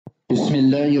بسم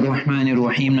الله الرحمن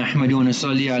الرحيم نحمد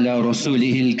ونصلي على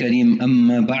رسوله الكريم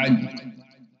أما بعد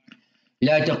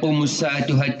لا تقوم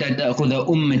الساعة حتى تأخذ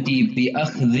أمتي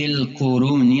بأخذ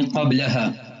القرون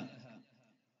قبلها.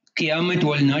 Qiyaamah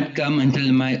will not come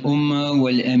until my ummah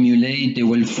will emulate, they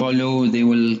will follow, they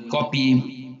will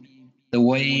copy the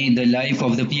way, the life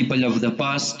of the people of the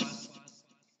past.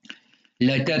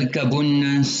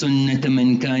 لَتَرْكَبُنَّ سُنَّةَ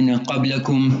مَنْ كَانَ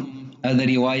قَبْلَكُمْ. Other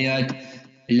riwayat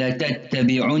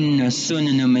لَتَتَّبِعُنَّ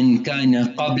سُنَنَ مَنْ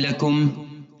كَانَ قَبْلَكُمْ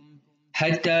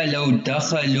حَتَّى لَوْ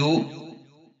دَخَلُوا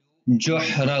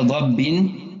جُحْرَ ضَبٍّ.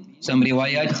 Some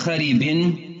riwayat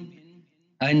خَرِبٍ.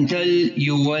 Until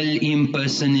you will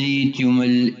impersonate, you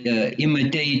will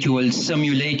imitate, you will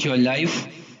simulate your life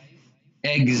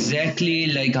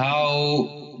exactly like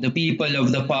how the people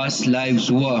of the past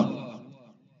lives were.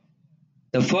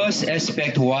 The first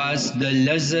aspect was the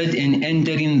lizard in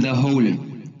entering the hole.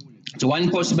 So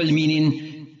one possible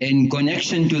meaning in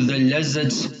connection to the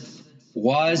lizards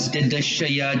was that the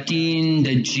shayateen,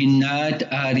 the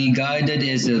jinnat, are regarded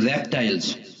as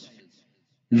reptiles.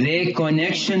 Their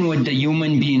connection with the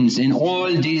human beings and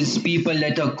all these people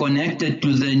that are connected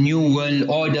to the new world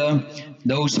order,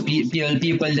 those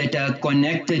people that are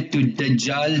connected to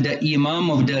Dajjal, the imam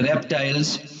of the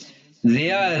reptiles,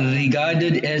 they are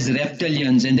regarded as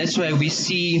reptilians, and that's why we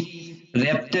see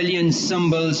reptilian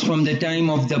symbols from the time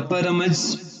of the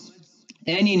pyramids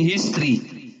and in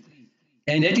history,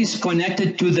 and that is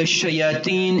connected to the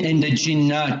shayateen and the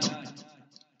jinnat.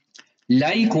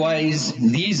 Likewise,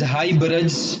 these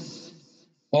hybrids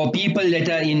or people that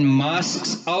are in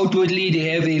masks, outwardly they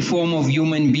have a form of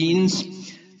human beings,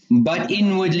 but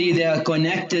inwardly they are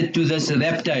connected to these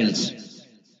reptiles.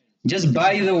 Just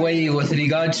by the way, with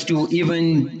regards to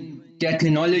even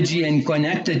technology and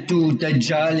connected to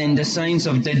Dajjal and the signs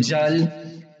of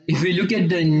Dajjal, if we look at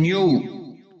the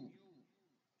new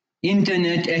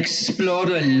Internet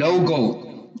Explorer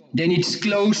logo, then it's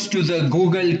close to the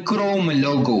Google Chrome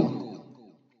logo.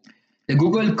 The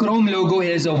Google Chrome logo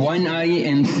has a one eye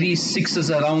and three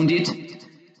sixes around it.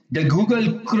 The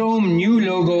Google Chrome new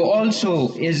logo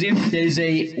also, as if there's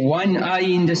a one eye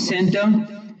in the center,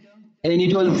 and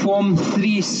it will form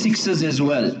three sixes as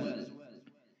well.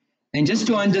 And just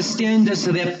to understand this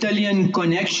reptilian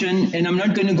connection, and I'm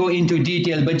not going to go into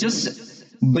detail, but just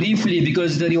briefly,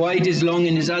 because the riwayat is long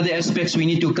and there's other aspects we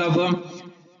need to cover.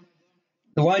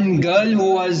 The one girl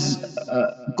who was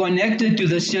connected to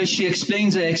this, she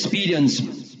explains her experience,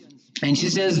 and she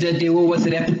says that they were with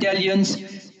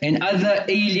reptilians and other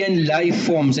alien life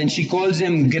forms, and she calls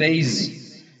them greys.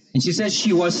 And she says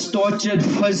she was tortured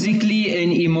physically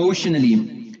and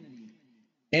emotionally,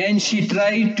 and she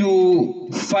tried to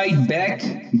fight back,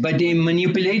 but they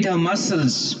manipulate her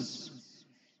muscles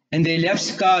and they left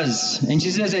scars. And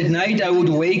she says at night I would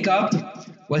wake up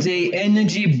with a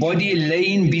energy body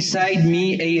laying beside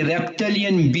me, a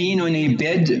reptilian being on a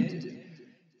bed,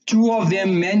 two of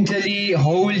them mentally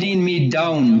holding me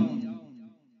down.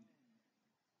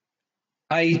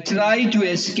 I tried to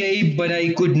escape, but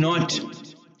I could not.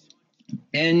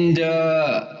 And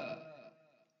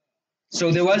so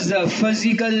there was a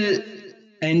physical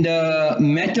and a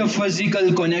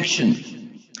metaphysical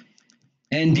connection.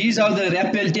 And these are the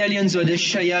reptilians or the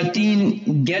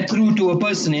shayateen get through to a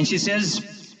person. And she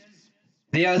says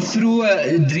they are through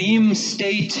a dream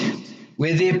state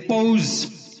where they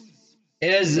pose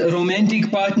as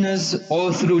romantic partners,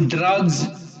 or through drugs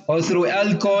or through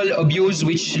alcohol abuse,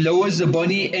 which lowers the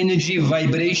body energy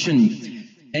vibration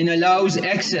and allows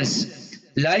access.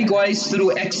 Likewise,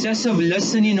 through excessive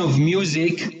listening of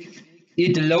music,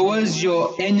 it lowers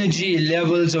your energy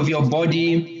levels of your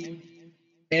body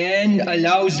and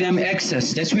allows them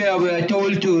access. That's why we are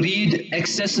told to read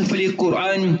excessively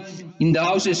Quran in the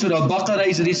house. As Surah Baqarah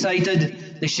is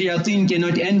recited, the shayateen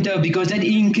cannot enter, because that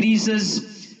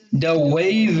increases the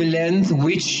wavelength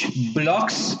which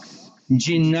blocks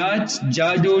jinnat,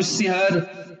 jadoo, sihr,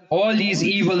 all these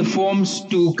evil forms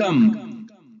to come.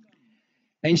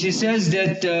 And she says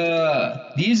that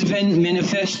these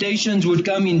manifestations would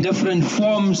come in different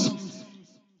forms,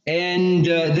 and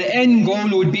the end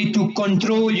goal would be to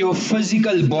control your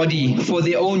physical body for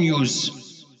their own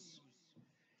use.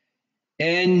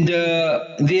 And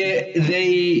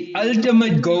the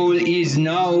ultimate goal is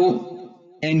now,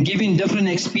 and given different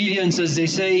experiences, they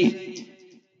say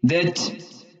that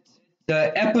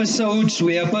the episodes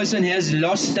where a person has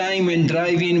lost time when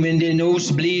driving, when their nose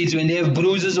bleeds, when they have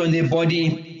bruises on their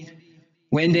body,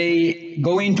 when they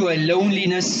go into a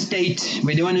loneliness state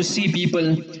where they want to see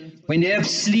people, when they have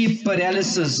sleep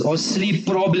paralysis or sleep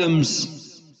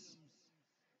problems.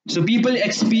 So people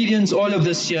experience all of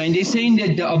this here, and they're saying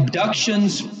that the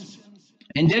abductions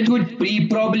And that would be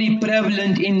probably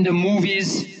prevalent in the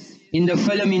movies, in the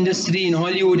film industry, in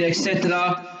Hollywood,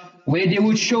 etc., where they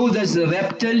would show these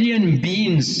reptilian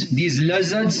beings, these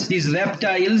lizards, these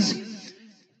reptiles.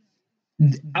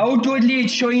 Outwardly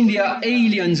it's showing they are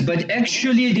aliens, but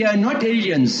actually they are not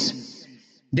aliens.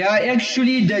 They are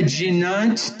actually the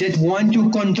jinnat that want to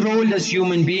control us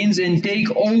human beings and take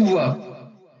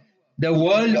over the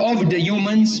world of the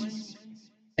humans.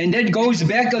 And that goes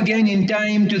back again in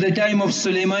time to the time of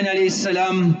Sulaiman alayhi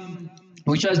salam,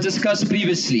 which was discussed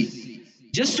previously.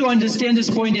 Just to understand this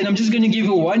point, and I'm just going to give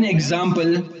you one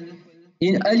example.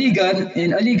 In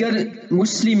Aligarh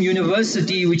Muslim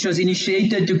University, which was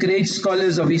initiated to create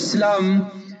scholars of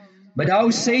Islam, but how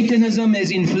Satanism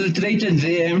has infiltrated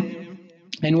there.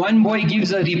 And one boy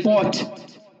gives a report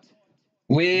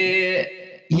where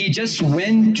he just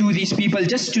went to these people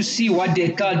just to see what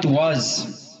their cult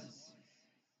was.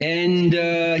 And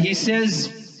he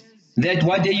says that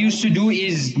what they used to do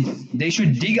is they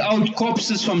should dig out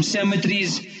corpses from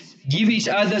cemeteries, give each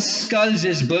other skulls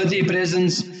as birthday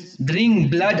presents,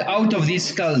 drink blood out of these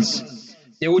skulls.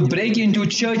 They would break into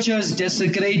churches,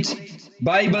 desecrate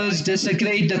Bibles,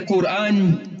 desecrate the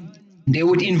Quran. They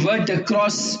would invert the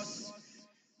cross.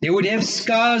 They would have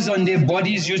scars on their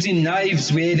bodies using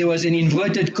knives where there was an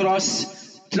inverted cross,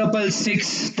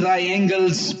 666,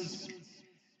 triangles.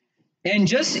 And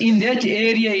just in that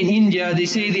area in India, they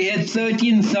say they had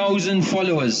 13,000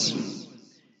 followers.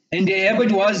 And their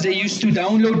habit was they used to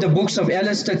download the books of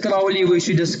Aleister Crowley, which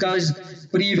we discussed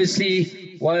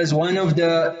previously, was one of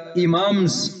the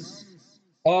imams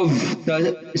of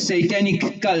the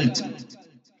satanic cult.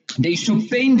 They used to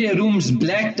paint their rooms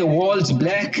black, the walls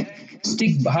black,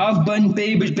 stick half-burnt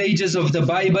pages of the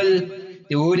Bible.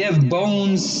 They would have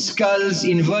bones, skulls,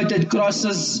 inverted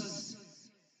crosses.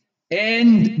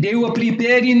 And they were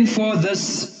preparing for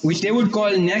this, which they would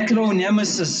call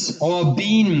necronemesis, or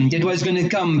being that was going to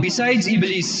come, besides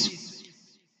Iblis.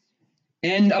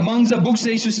 And amongst the books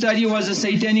they used to study was the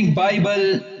Satanic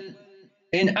Bible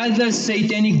and other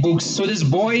satanic books. So this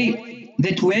boy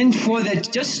that went for that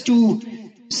just to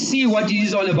see what it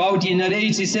is all about, he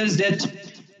narrates, he says that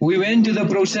we went to the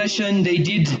procession, they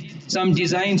did some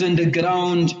designs on the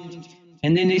ground,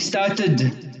 and then they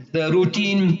started the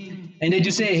routine. And they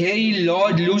just say, hey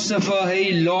Lord Lucifer,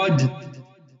 hey Lord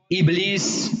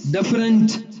Iblis,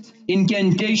 different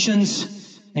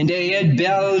incantations, and they had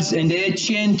bells and they had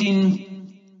chanting.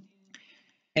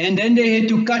 And then they had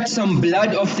to cut some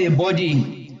blood off their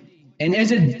body. And as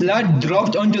that blood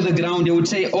dropped onto the ground, they would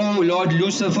say, oh Lord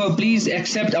Lucifer, please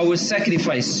accept our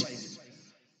sacrifice.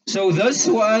 So this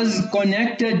was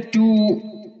connected to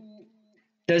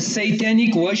the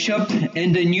satanic worship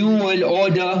and the New World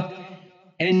Order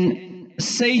and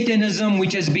Satanism,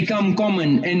 which has become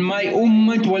common, and my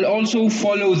ummah will also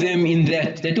follow them in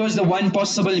that. That was the one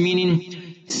possible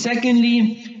meaning.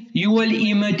 Secondly, you will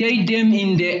imitate them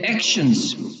in their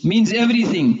actions, means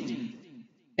everything.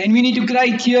 And we need to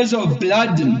cry tears of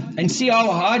blood and see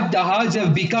how hard the hearts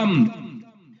have become.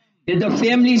 That the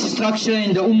family structure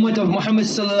in the ummah of Muhammad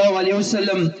sallallahu alaihi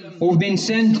wasallam, who've been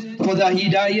sent for the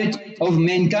hidayat of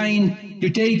mankind, to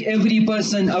take every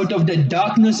person out of the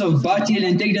darkness of batil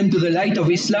and take them to the light of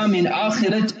Islam and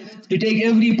Akhirat, to take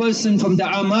every person from the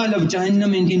amal of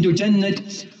Jahannam and into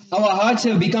Jannat. Our hearts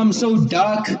have become so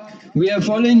dark, we have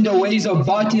fallen the ways of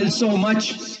batil so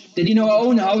much, that in our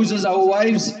own houses, our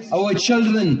wives, our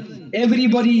children,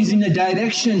 everybody is in a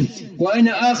direction.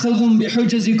 وَأَنَا آخَذٌ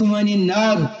بِحُجَزِكُمْ عَنِ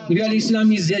النَّارِ. Real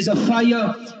Islam is, there's a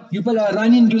fire, people are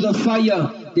running to the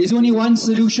fire. There's only one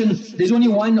solution, there's only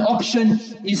one option,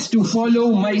 is to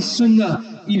follow my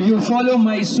sunnah. If you follow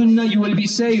my sunnah, you will be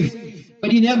saved.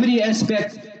 But in every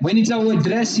aspect, when it's our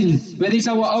dressing, whether it's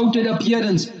our outward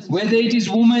appearance, whether it is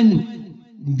women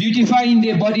beautifying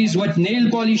their bodies with nail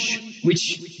polish,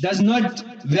 which does not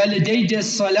validate their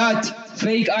salat,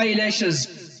 fake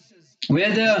eyelashes,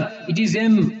 whether it is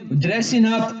them dressing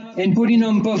up and putting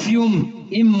on perfume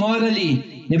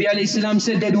immorally. Nabi alayhi salam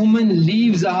said that woman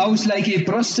leaves the house like a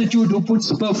prostitute who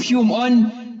puts perfume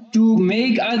on to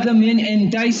make other men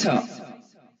entice her.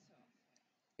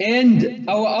 And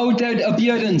our outward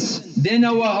appearance, then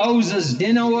our houses,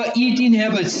 then our eating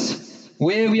habits,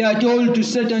 where we are told to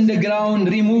sit on the ground,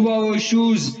 remove our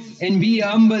shoes and be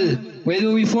humble.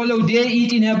 Whether we follow their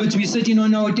eating habits, we're sitting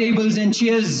on our tables and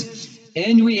chairs,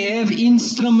 and we have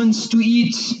instruments to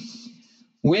eat.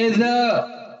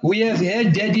 Whether we have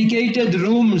had dedicated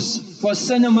rooms for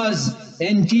cinemas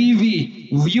and TV,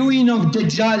 viewing of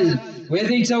Dajjal,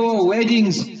 whether it's our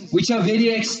weddings, which are very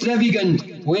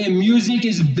extravagant, where music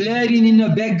is blaring in the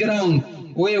background,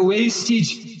 where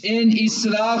wastage and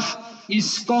israf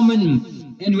is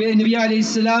common, And where Nabi alayhi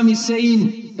salam is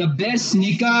saying the best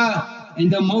nikah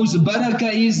and the most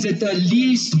barakah is that the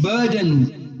least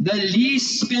burden, the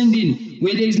least spending,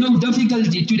 where there is no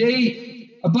difficulty. Today,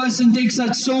 a person takes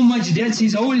out so much debts,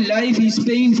 his whole life he's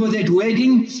paying for that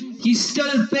wedding, he's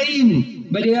still paying,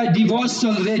 but they are divorced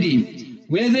already.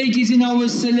 Whether it is in our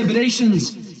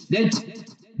celebrations, that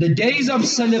the days of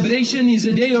celebration is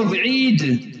a day of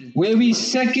Eid, where we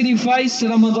sacrifice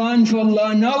Ramadan for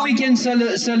Allah. Now we can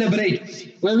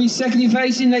celebrate. Where we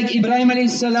sacrificing like Ibrahim alayhi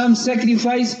salam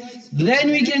sacrifice,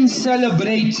 then we can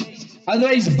celebrate.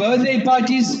 Otherwise, birthday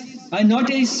parties are not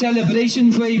a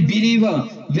celebration for a believer.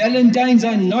 Valentines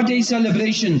are not a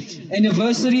celebration.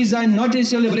 Anniversaries are not a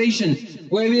celebration.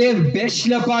 Where we have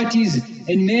bachelor parties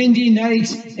and mehndi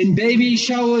nights and baby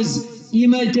showers,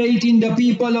 imitating the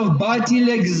people of Batil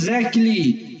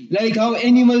exactly. Like how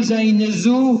animals are in a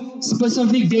zoo,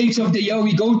 specific dates of the year,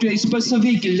 we go to a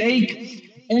specific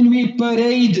lake and we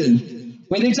parade.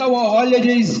 Whether it's our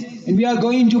holidays and we are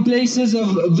going to places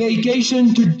of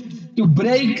vacation to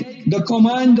break the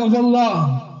command of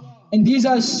Allah. And these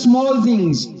are small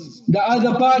things. The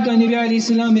other part on Nabi alayhi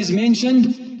salam is mentioned,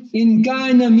 إِن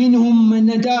كَانَ مِنْهُمْ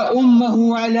مَنْ نَدَى أُمَّهُ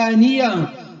عَلَانِيًا.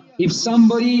 If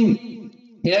somebody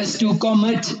has to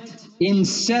commit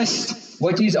incest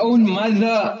with his own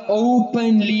mother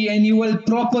openly and he will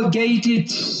propagate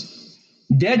it,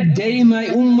 that day my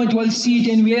ummah will see it,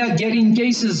 and we are getting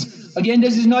cases. Again,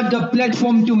 this is not the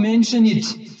platform to mention it,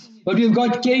 but we've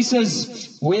got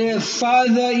cases where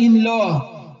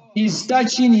father-in-law is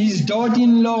touching his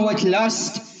daughter-in-law with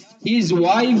lust. His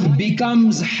wife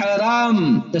becomes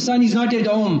haram. The son is not at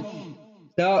home.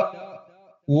 The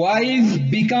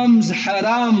wife becomes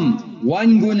haram.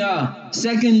 One guna.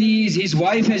 Secondly is his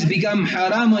wife has become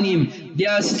haram on him. They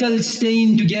are still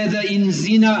staying together in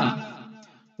zina.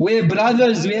 Where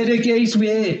brothers, we had a case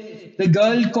where the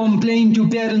girl complained to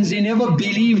parents, they never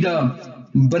believed her.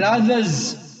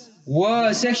 Brothers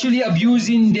were sexually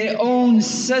abusing their own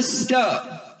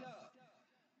sister.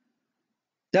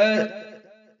 The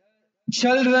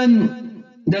children,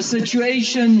 the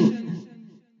situation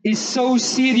is so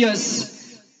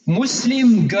serious.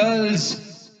 Muslim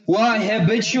girls who are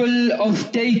habitual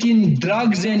of taking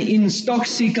drugs and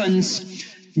intoxicants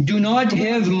do not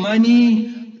have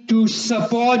money to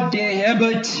support their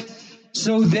habit,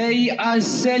 so they are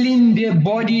selling their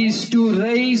bodies to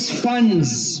raise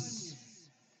funds.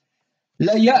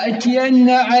 لَيَأْتِيَنَّ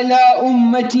عَلَىٰ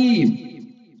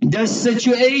أُمَّتِي. The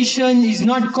situation is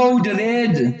not code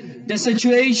red. The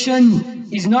situation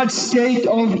is not state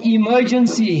of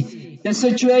emergency. The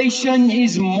situation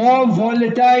is more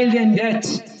volatile than that.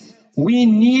 We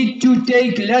need to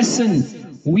take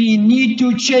lesson. We need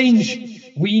to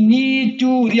change. We need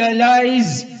to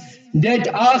realize that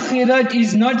akhirat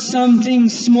is not something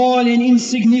small and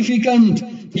insignificant.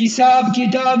 Hisab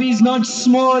kitab is not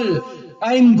small.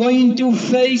 I'm going to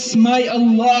face my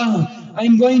Allah.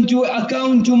 I'm going to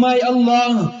account to my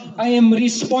Allah. I am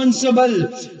responsible.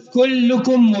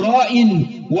 كلكم راء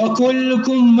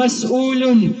وكلكم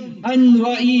مسؤول عن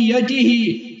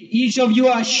رعيته. Each of you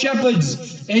are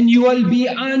shepherds and you will be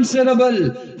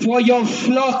answerable for your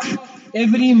flock.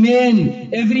 Every man,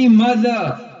 every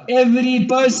mother, every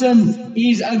person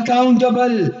is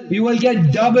accountable. We will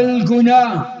get double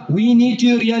guna. We need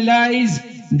to realize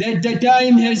that the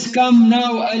time has come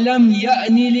now. أَلَمْ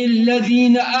يَأْنِ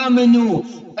لِلَّذِينَ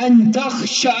آمَنُوا أَن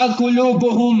تَخْشَعَ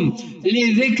قُلُوبُهُمْ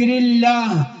لِذِكْرِ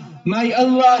اللَّهِ. My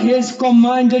Allah has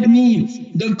commanded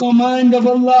me. The command of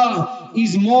Allah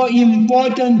is more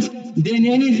important than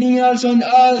anything else on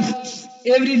earth.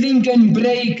 Everything can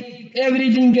break,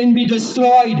 everything can be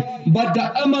destroyed, but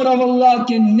the amr of Allah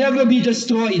can never be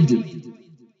destroyed.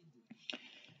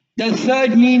 The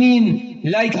third meaning,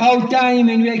 like how time,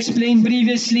 and we explained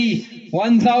previously,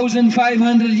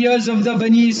 1,500 years of the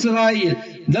Bani Israel,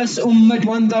 this ummah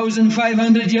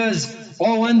 1,500 years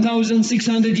or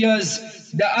 1,600 years.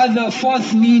 The other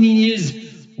fourth meaning is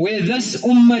where this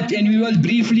ummah, and we will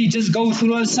briefly just go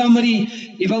through a summary.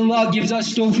 If Allah gives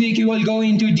us tawfiq, we will go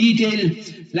into detail.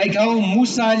 Like how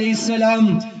Musa alayhi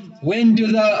salam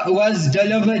was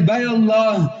delivered by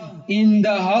Allah in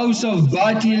the house of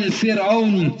Batil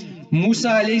Fir'aun. Musa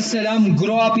alayhi salam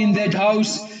grew up in that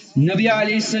house. Nabi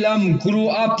alayhi salam grew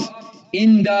up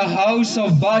in the house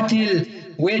of Batil,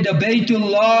 where the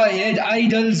Baytullah had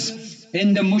idols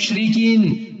and the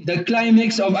mushrikeen. The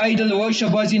climax of idol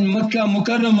worship was in Makkah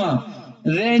Mukarramah.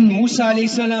 Then Musa alayhi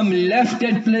salam left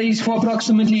that place for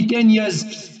approximately 10 years.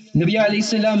 Nabi alayhi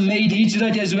salam made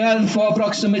hijrat as well for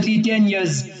approximately 10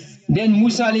 years. Then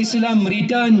Musa alayhi salam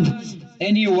returned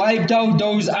and he wiped out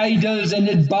those idols and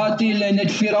that Batil and that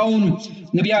Fir'aun.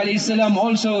 Nabi alayhi salam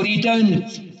also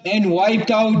returned and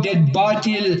wiped out that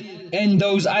batil and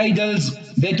those idols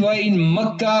that were in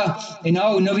Makkah, and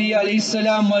how Nabi alayhi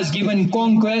salam was given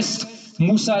conquest.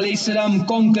 Musa alayhi salam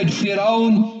conquered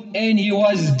Firaun and he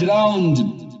was drowned.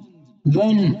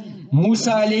 Then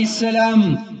Musa alayhi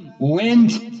salam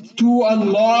went to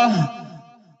Allah.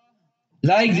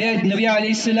 Like that, Nabi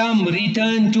alayhi salam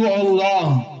returned to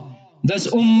Allah. This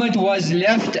ummah was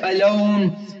left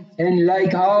alone, and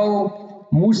like how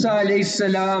Musa alayhi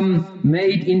salam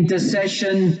made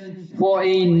intercession for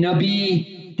a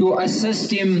Nabi to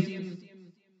assist him,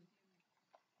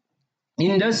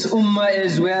 in this ummah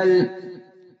as well,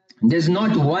 there's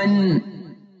not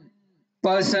one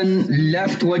person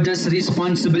left with this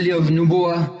responsibility of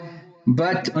nubuwah,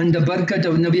 but on the barakat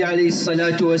of Nabi alayhi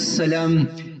salatu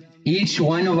wassalam, each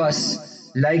one of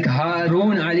us, like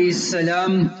Harun alayhi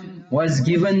salam, was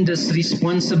given this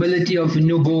responsibility of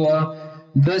nubuwah.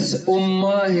 This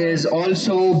ummah has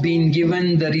also been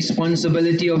given the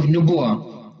responsibility of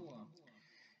nubuwah.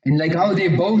 And like how they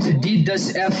both did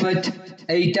this effort,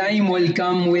 a time will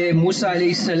come where Musa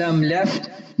alayhi salam left,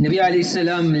 Nabi alayhi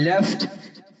salam left,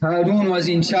 Harun was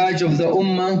in charge of the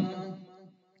ummah,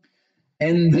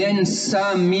 and then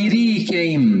Samiri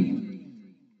came.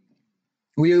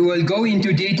 We will go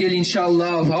into detail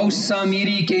inshallah of how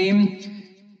Samiri came,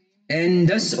 and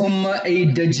this ummah a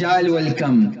Dajjal will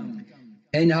come,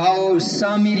 and how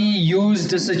Samiri used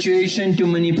the situation to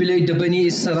manipulate the Bani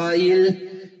Israel,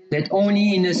 that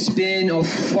only in a span of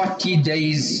 40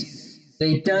 days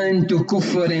they turned to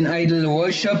kufr and idol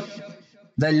worship.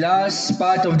 The last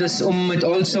part of this ummah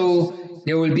also,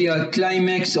 there will be a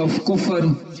climax of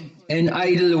kufr and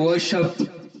idol worship,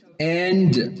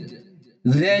 and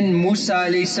then Musa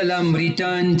alayhi salam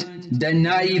returned. The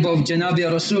naib of Janabi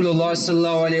Rasulullah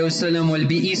sallallahu alayhi wasallam will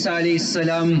be Isa alayhi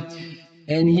salam,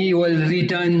 and he will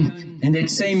return, and that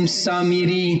same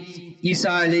Samiri, Isa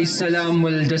alayhi salam,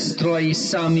 will destroy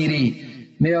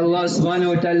Samiri. May Allah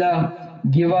subhanahu wa ta'ala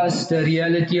give us the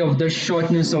reality of the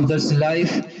shortness of this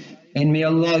life, and may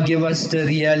Allah give us the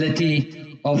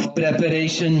reality of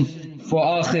preparation for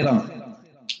akhirah.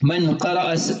 Man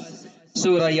qara'a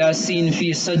Surah Yasin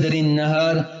fi sadri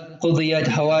nahar qudiyat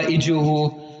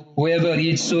hawaijuhu. Whoever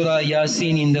reads Surah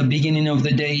Yasin in the beginning of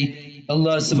the day,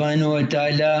 Allah subhanahu wa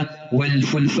ta'ala will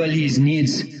fulfill his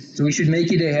needs. So we should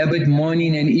make it a habit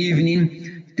morning and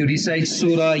evening to recite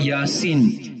Surah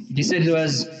Yasin. They said it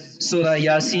was Surah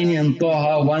Yasin and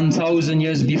Taha 1000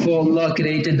 years before Allah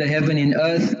created the heaven and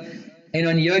earth. And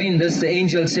on hearing this, the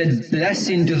angel said,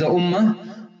 blessing to the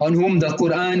ummah on whom the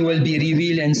Quran will be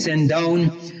revealed and sent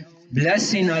down.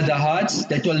 Blessing are the hearts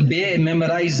that will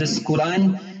memorize this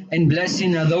Quran, and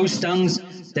blessing are those tongues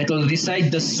that will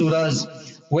recite the surahs.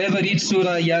 Whoever reads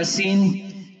Surah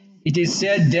Yasin, it is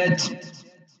said that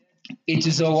it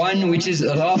is the one which is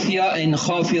Rafiya and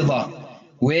Khafida,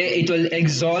 where it will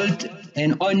exalt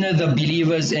and honor the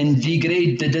believers and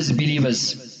degrade the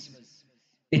disbelievers.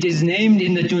 It is named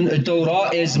in the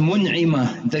Torah as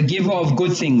Mun'imah, the giver of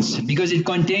good things, because it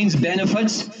contains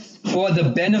benefits for the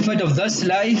benefit of this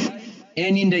life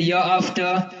and in the year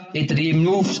after. It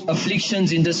removes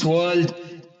afflictions in this world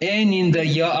and in the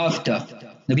year after.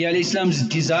 Nabi alayhi salam's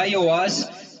desire was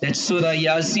that Surah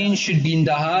Yasin should be in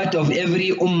the heart of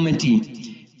every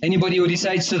ummati. Anybody who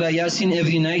recites Surah Yasin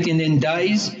every night and then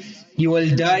dies, he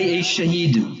will die a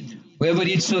shaheed. Whoever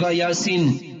reads Surah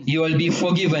Yasin, he will be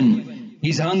forgiven.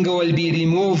 His hunger will be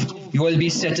removed. He will be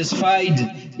satisfied.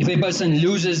 If a person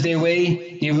loses their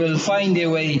way, he will find their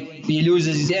way. If he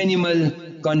loses his animal,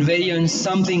 conveyance,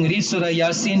 something, read Surah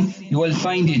Yasin, you will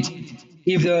find it.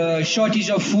 If the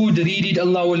shortage of food, read it,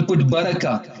 Allah will put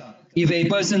barakah. If a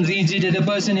person reads it, a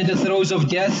person at the throes of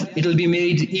death, it will be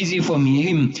made easy for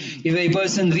him. If a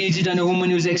person reads it and a woman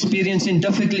who is experiencing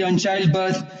difficulty on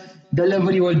childbirth,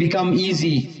 delivery will become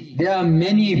easy. There are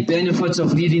many benefits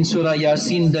of reading Surah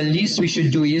Yasin. The least we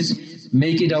should do is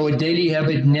make it our daily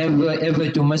habit, never ever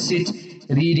to miss it.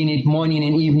 Reading it morning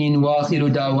and evening. Wa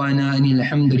akhiru da'wana anil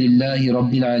hamdulillahi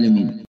rabbil alameen.